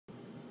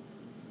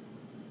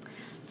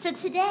So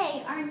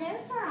today, our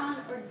notes are on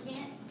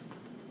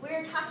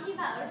we're talking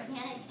about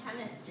organic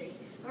chemistry.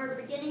 We're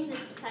beginning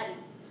this study.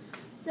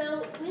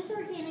 So with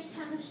organic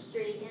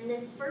chemistry, in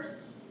this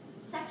first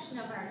section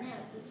of our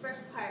notes, this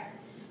first part,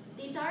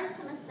 these are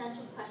some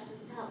essential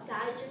questions to help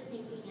guide your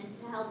thinking and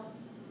to help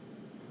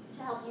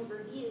you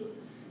review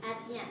at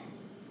the end.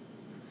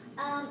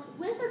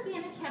 With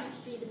organic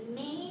chemistry, the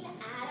main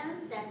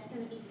atom that's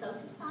going to be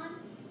focused on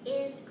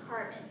is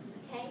carbon,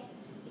 okay?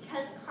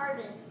 Because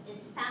carbon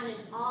is found in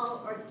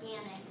all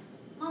organic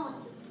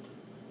molecules.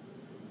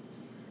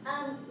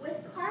 With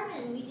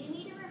carbon, we do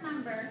need to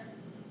remember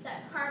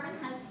that carbon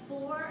has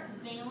 4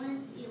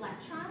 valence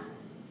electrons.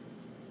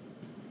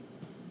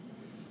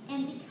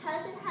 And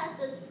because it has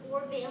those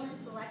 4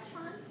 valence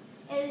electrons,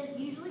 it is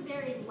usually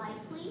very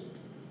likely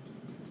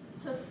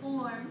to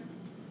form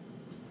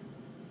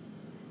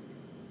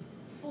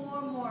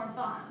 4 more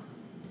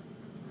bonds,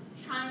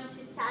 trying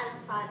to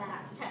satisfy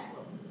that octet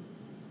rule.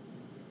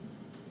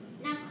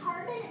 Now,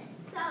 carbon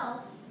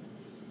itself,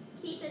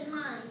 keep in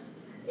mind,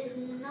 is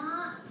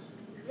not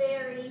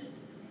very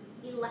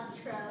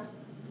electronegative.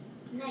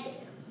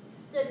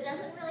 So it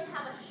doesn't really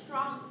have a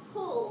strong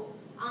pull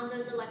on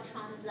those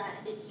electrons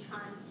that it's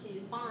trying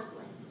to bond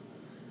with.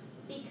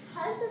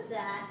 Because of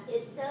that,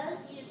 it does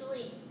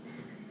usually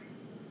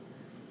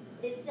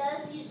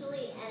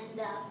end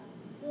up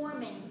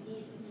forming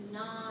these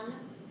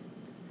non-polar,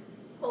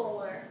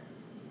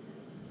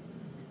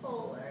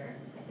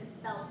 I can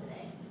spell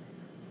today,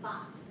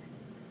 bonds.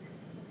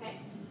 Okay?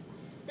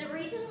 The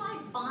reason why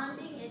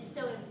bonding is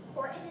so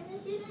important in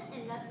this unit,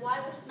 and that's why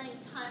we're spending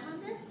time on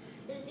this,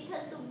 is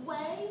because the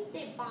way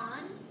they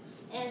bond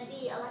and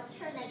the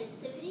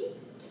electronegativity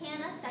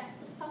can affect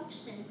the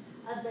function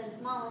of those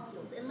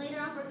molecules. And later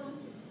on we're going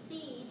to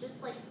see,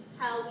 just like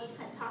how we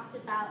had talked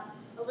about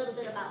a little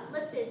bit about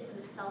lipids in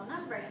the cell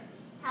membrane,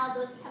 how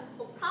those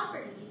chemical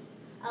properties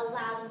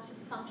allow them to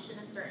function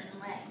a certain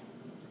way.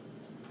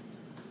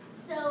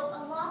 So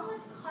along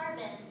with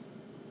carbon,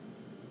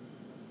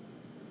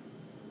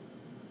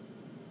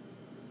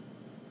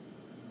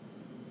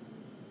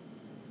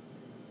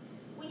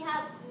 we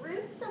have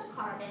groups of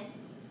carbon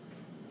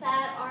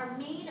that are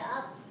made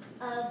up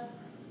of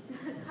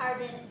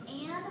carbon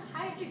and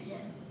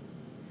hydrogen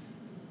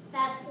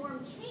that form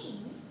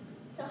chains.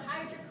 So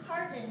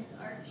hydrocarbons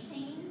are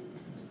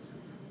chains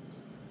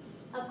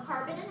of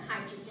carbon and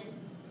hydrogen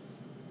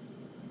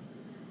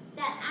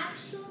that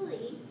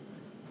actually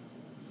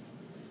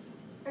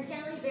are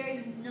generally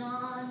very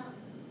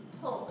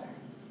non-polar.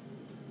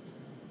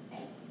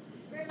 Okay?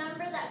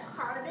 Remember that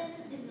carbon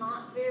is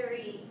not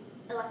very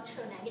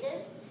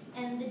electronegative,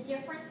 and the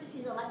difference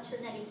between the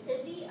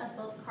electronegativity of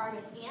both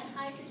carbon and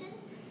hydrogen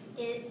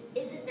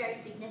isn't very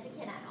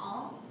significant at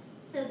all.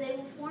 So they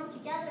will form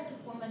together to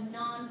form a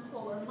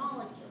non-polar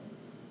molecule.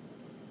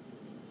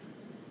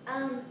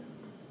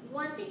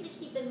 One thing to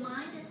keep in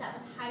mind is that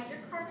with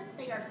hydrocarbons,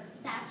 they are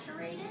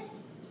saturated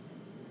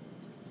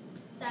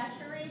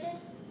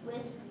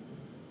with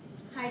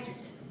hydrogen.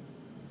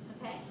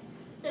 Okay?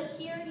 So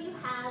here you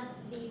have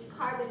these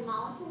carbon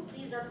molecules.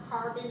 These are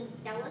carbon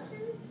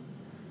skeletons.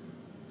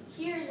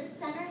 Here in the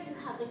center you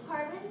have the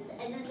carbons,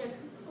 and then they're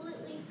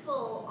completely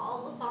full.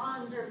 All the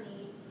bonds are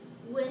made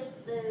with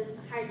those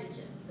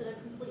hydrogens. So they're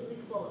completely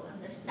full of them.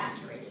 They're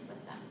saturated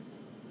with them.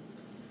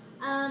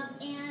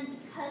 And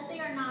because they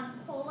are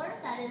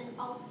nonpolar, that is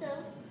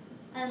also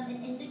an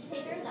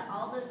indicator that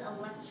all those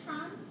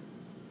electrons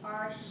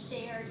are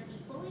shared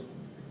equally.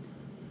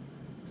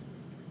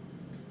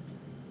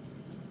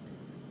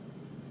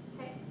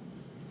 Okay.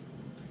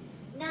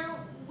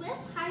 Now, with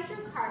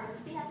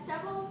hydrocarbons, we have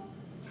several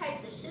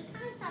types that should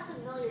kind of sound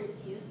familiar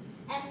to you.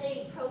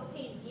 Ethane,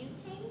 propane,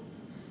 butane.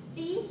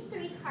 These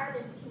 3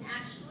 carbons can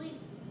actually,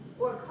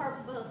 or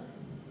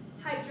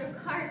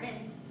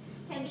hydrocarbons,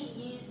 can be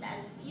used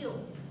as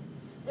fuels.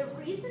 The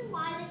reason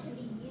why they can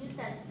be used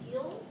as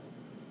fuels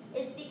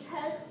is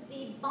because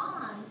the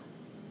bond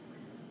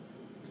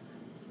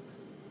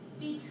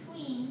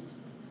between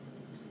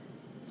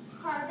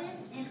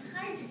carbon and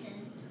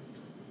hydrogen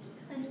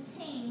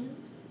contains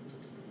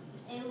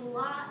a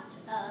lot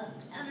of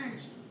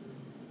energy.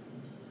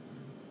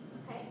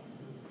 Okay?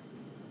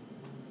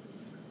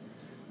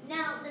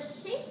 Now, the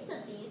shapes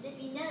of these, if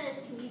you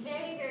notice, can be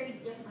very, very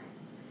different.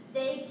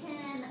 They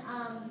can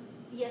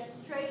be a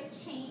straight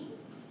chain.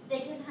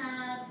 They can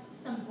have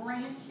some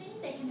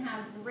branching. They can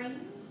have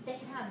rings. They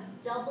can have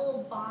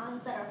double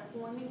bonds that are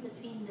forming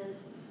between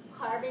those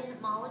carbon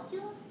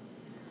molecules.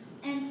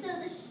 And so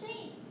the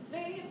shapes,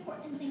 very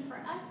important thing for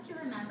us to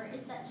remember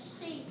is that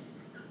shape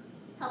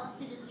helps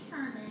to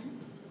determine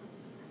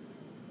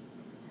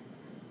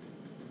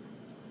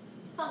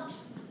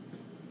function.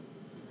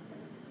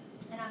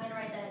 And I'm going to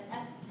write that as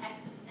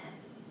FXN.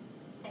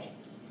 Okay.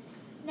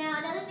 Now,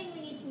 another thing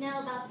we need to know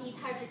about these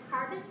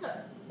hydrocarbons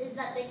is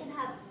that they can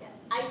have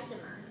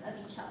isomers of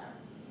each other.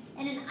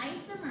 And an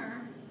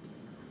isomer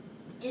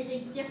is a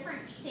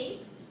different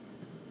shape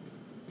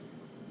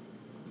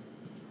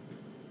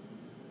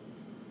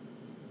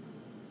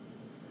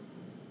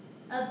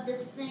of the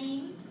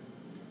same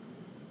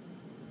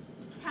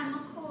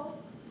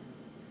chemical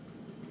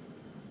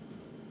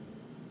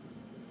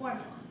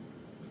formula.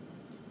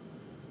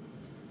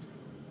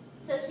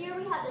 So here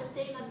we have the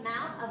same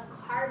amount of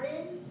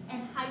carbons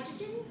and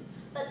hydrogens,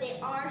 but they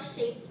are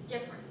shaped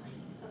differently,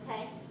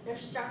 okay? Their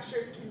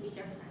structures can be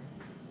different.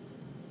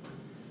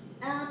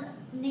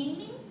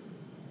 Naming.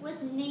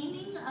 With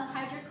naming of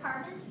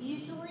hydrocarbons,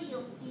 usually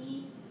you'll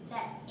see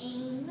that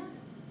ane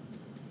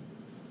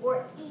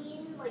or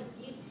ene, like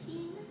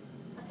butene,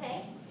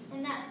 okay?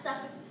 And that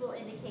suffix will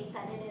indicate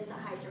that it is a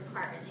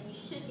hydrocarbon, and you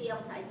should be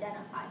able to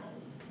identify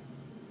those.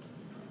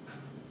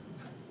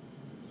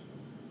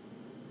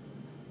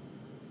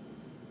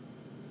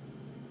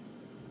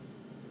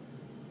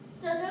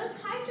 So those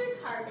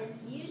hydrocarbons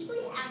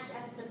usually act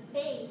as the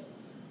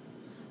base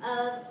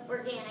of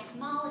organic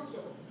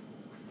molecules.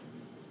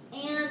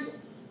 And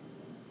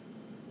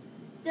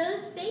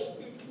those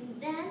bases can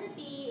then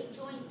be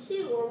joined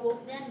to, or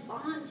will then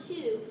bond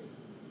to,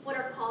 what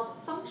are called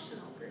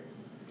functional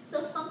groups.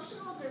 So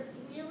functional groups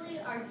really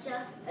are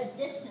just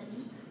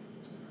additions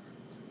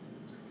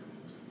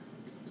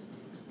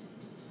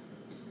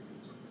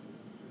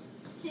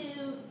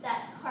to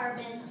that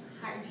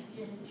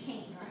carbon-hydrogen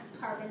chain, or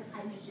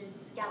carbon-hydrogen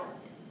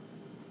skeleton.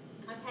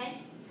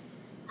 Okay?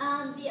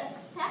 The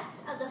effect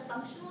of the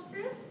functional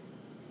group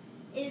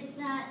is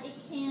that it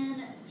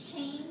can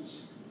change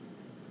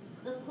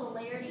the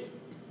polarity.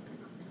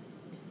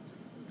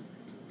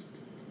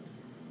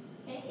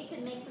 Okay? It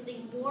can make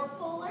something more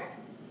polar,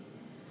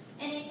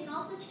 and it can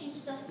also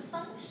change the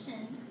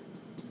function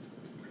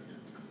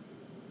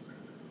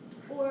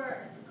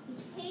or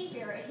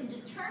behavior. It can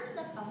determine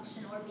the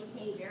function or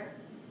behavior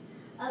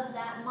of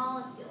that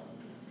molecule.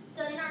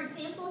 So in our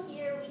example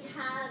here, we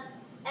have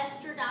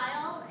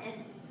estradiol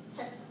and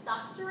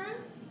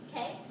testosterone.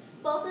 Okay?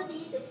 Both of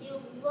these, if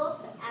you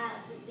look at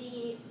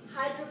the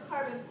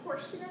hydrocarbon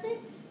portion of it,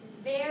 it's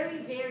very,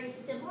 very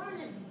similar.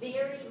 There's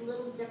very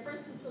little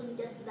difference until you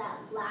get to that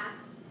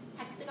last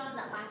hexagon,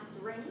 that last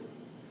ring.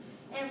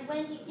 And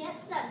when you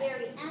get to that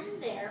very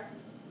end there,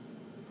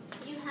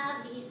 you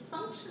have these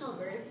functional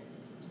groups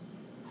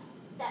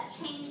that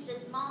change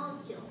this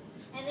molecule.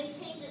 And they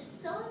change it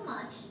so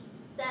much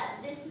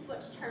that this is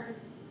what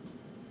determines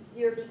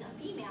you're being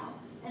a female,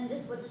 and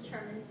this is what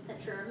determines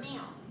that you're a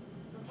male.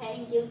 Okay,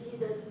 and gives you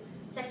those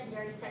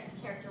secondary sex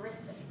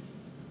characteristics.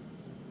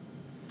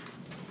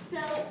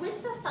 So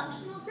with the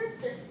functional groups,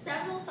 there's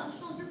several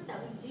functional groups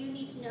that we do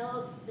need to know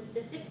of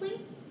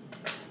specifically.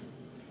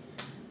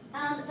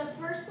 The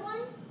first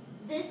one,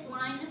 this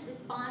line,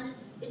 this bond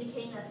is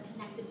indicating that's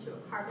connected to a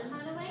carbon,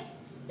 by the way.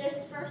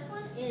 This first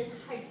one is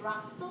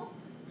hydroxyl.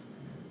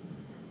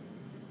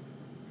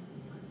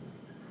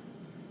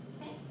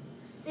 Okay.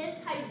 This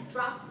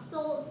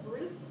hydroxyl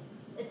group,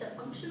 it's a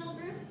functional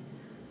group,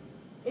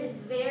 is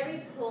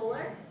very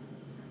polar.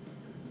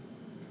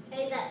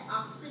 Okay, that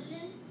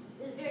oxygen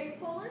is very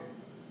polar.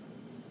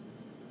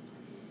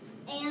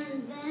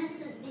 And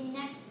then the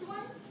next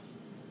one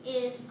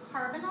is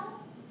carbonyl,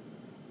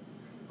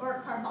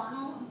 or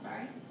carbonyl, I'm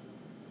sorry.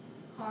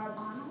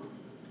 Carbonyl.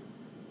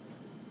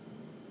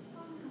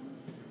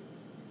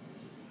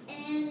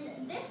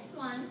 And this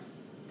one,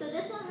 so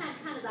this one had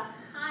kind of the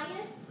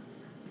highest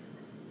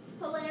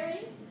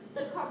polarity.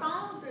 The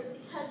carbonyl group,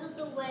 because of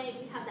the way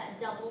we have that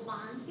double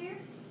bond here,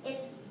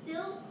 it's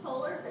still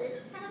polar, but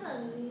it's kind of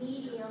a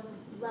medium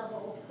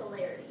level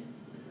polarity.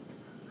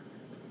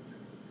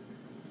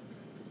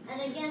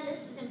 And again,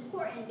 this is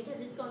important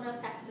because it's going to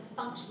affect the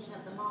functioning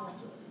of the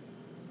molecules.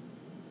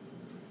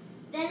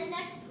 Then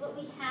next, what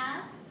we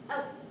have,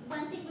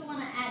 one thing we want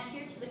to add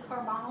here to the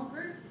carbonyl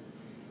groups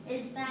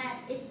is that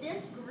if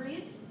this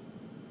group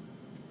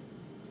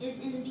is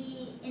in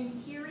the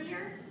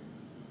interior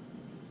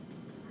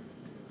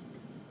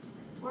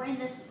or in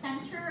the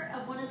center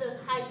of one of those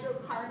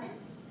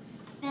hydrocarbons,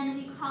 then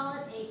we call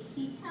it a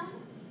ketone,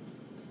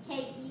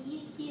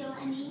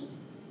 K-E-E-T-O-N-E.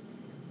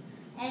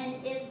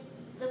 And if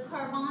the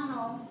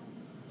carbonyl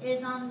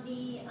is on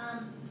the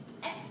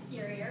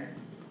exterior,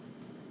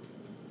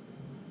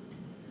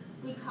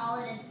 we call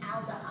it an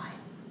aldehyde.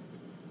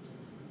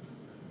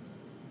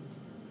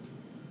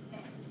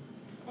 Okay.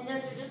 And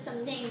those are just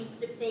some names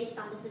based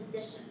on the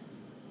position.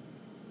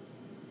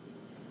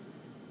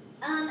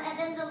 And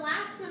then the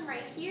last one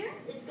right here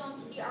is going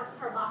to be our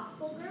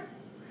carboxyl group.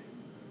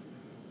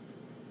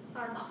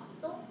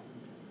 Carboxyl.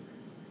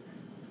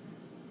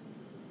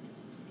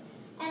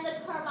 And the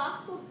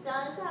carboxyl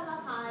does have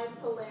a high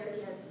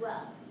polarity as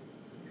well.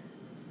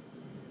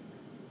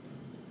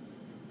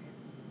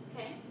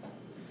 Okay?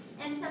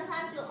 And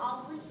sometimes you'll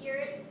also hear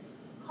it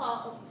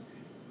called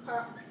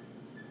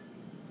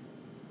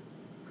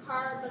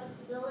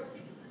carboxylic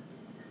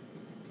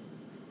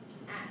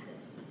acid.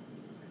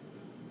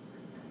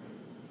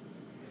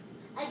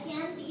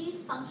 Again,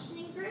 these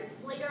functioning groups,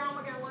 later on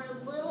we're going to learn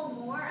a little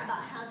more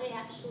about how they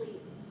actually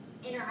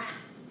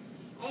interact.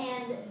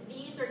 And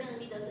these are going to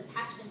be those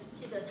attachments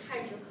to those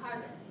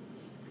hydrocarbons.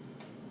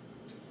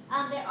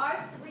 There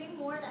are 3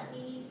 more that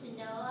we need to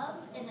know of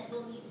and that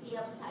we'll need to be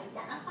able to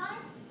identify.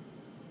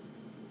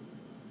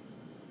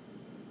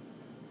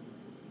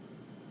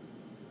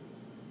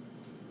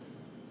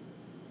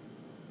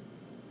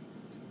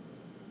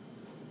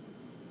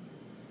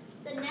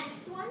 The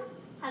next one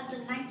has the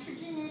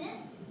nitrogen in it.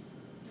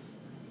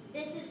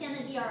 This is going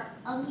to be our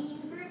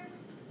amine group.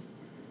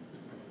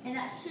 And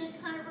that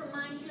should kind of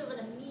remind you of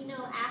an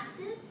amino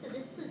acid. So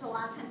this is a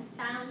lot of times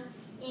found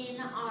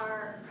in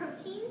our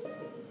proteins.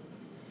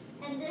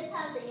 And this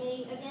has,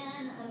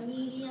 again, a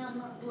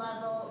medium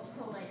level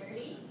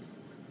polarity.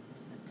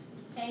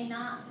 Okay,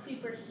 not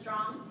super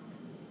strong.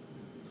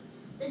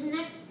 The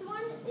next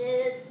one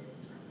is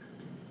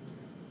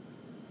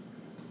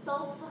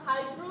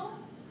sulfhydryl.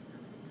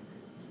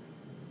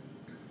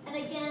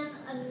 And again,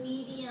 a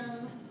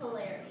medium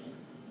polarity.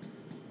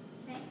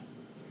 Okay.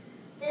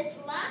 This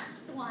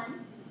last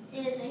one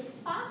is a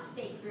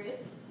phosphate group.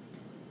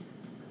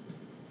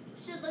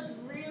 Should look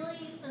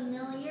really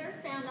familiar,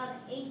 found on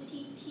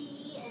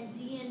ATP and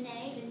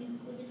DNA, the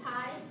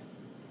nucleotides.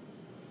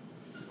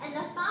 And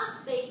the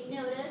phosphate,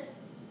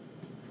 notice,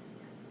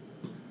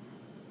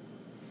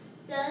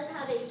 does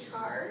have a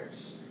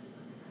charge,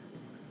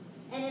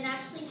 and it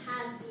actually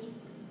has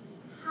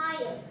the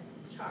highest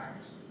charge.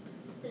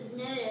 Because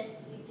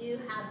notice we do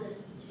have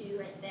those two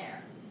right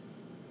there.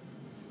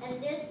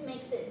 And this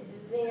makes it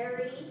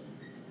very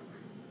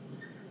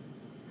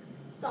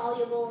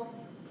soluble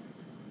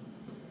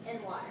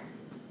in water.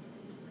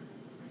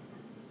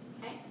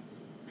 Okay?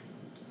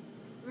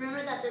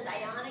 Remember that those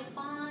ionic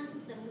bonds,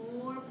 the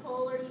more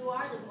polar you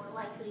are, the more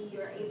likely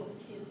you're able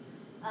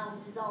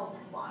to dissolve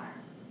in water.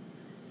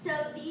 So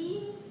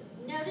these,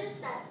 notice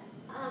that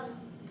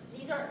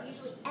these are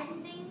usually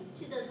endings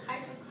to those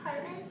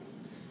hydrocarbons.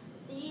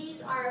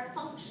 These are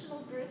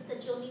functional groups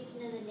that you'll need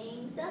to know the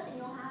names of, and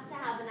you'll have to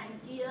have an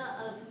idea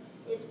of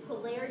its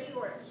polarity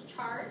or its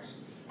charge.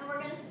 And we're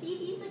going to see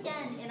these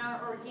again in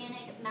our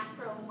organic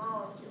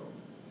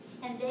macromolecules.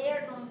 And they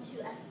are going to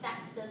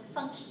affect the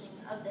functioning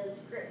of those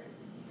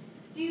groups.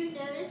 Do you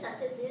notice that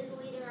this is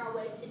leading our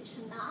way to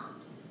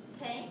CHNOPS,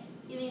 okay?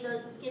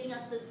 Giving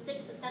us those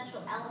 6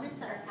 essential elements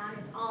that are found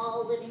in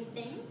all living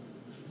things.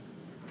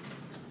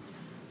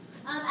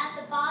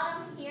 At the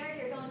bottom here,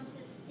 you're going to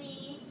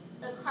see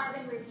the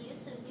carbon review,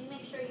 so do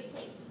make sure you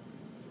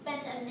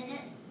spend a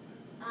minute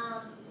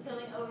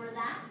going over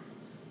that.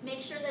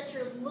 Make sure that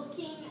you're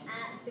looking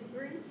at the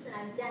groups and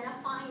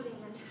identifying the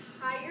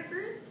entire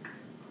group.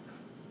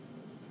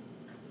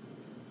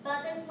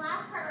 But this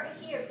last part right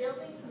here,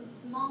 building from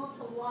small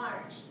to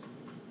large,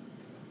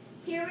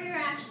 here we are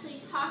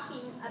actually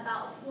talking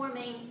about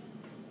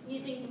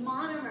using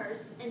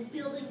monomers and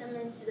building them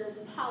into those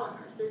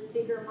polymers, those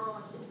bigger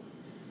molecules.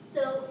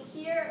 So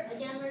here,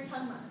 again, we're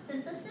talking about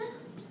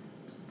synthesis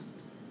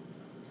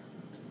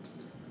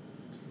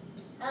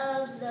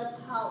of the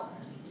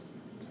polymers,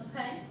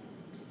 okay?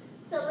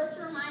 So let's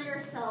remind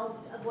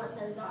ourselves of what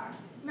those are.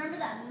 Remember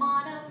that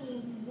mono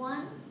means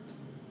one.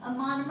 A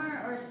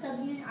monomer or a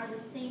subunit are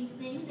the same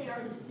thing. They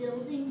are the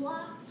building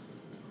blocks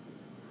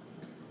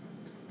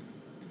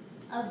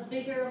of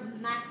bigger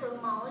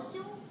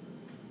macromolecules.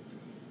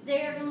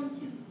 They are going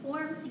to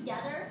form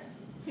together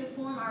to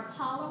form our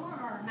polymer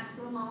or our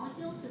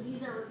macromolecule. So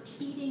these are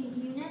repeating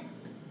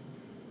units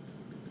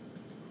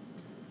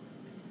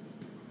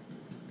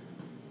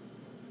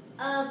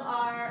of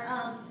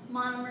our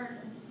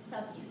monomers and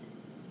subunits.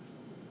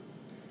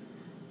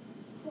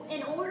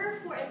 In order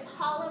for a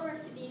polymer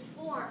to be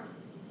formed,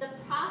 the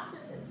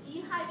process of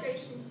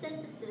dehydration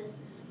synthesis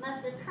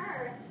must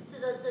occur so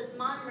that those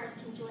monomers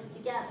can join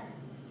together.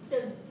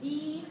 So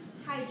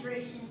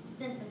dehydration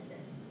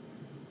synthesis.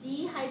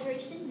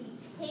 Dehydration, we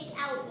take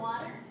out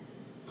water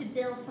to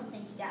build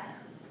something together.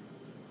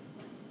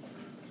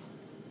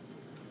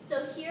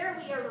 So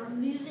here we are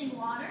removing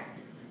water.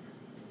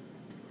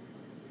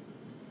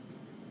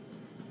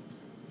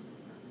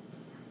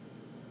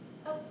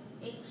 Oh,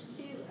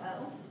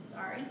 H2O,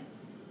 sorry.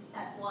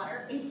 That's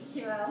water,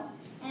 H2O.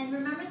 And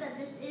remember that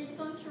this is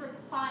going to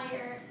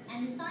require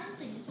enzymes,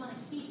 so you just want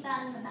to keep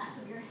that in the back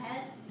of your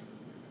head.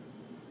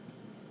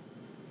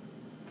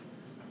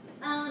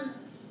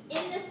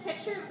 In this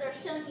picture, they're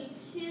showing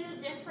you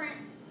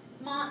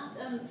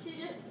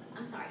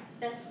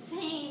the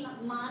same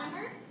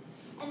monomer.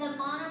 And the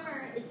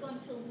monomer is going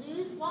to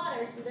lose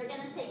water, so they're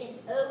going to take an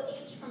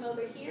OH from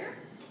over here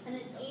and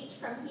an H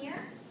from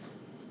here.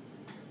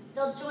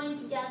 They'll join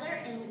together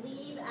and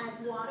leave as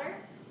water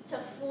to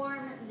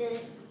form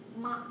this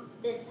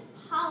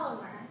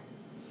polymer,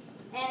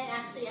 and it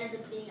actually ends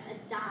up being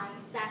a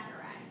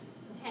disaccharide,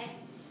 okay?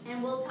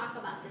 And we'll talk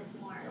about this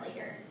more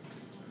later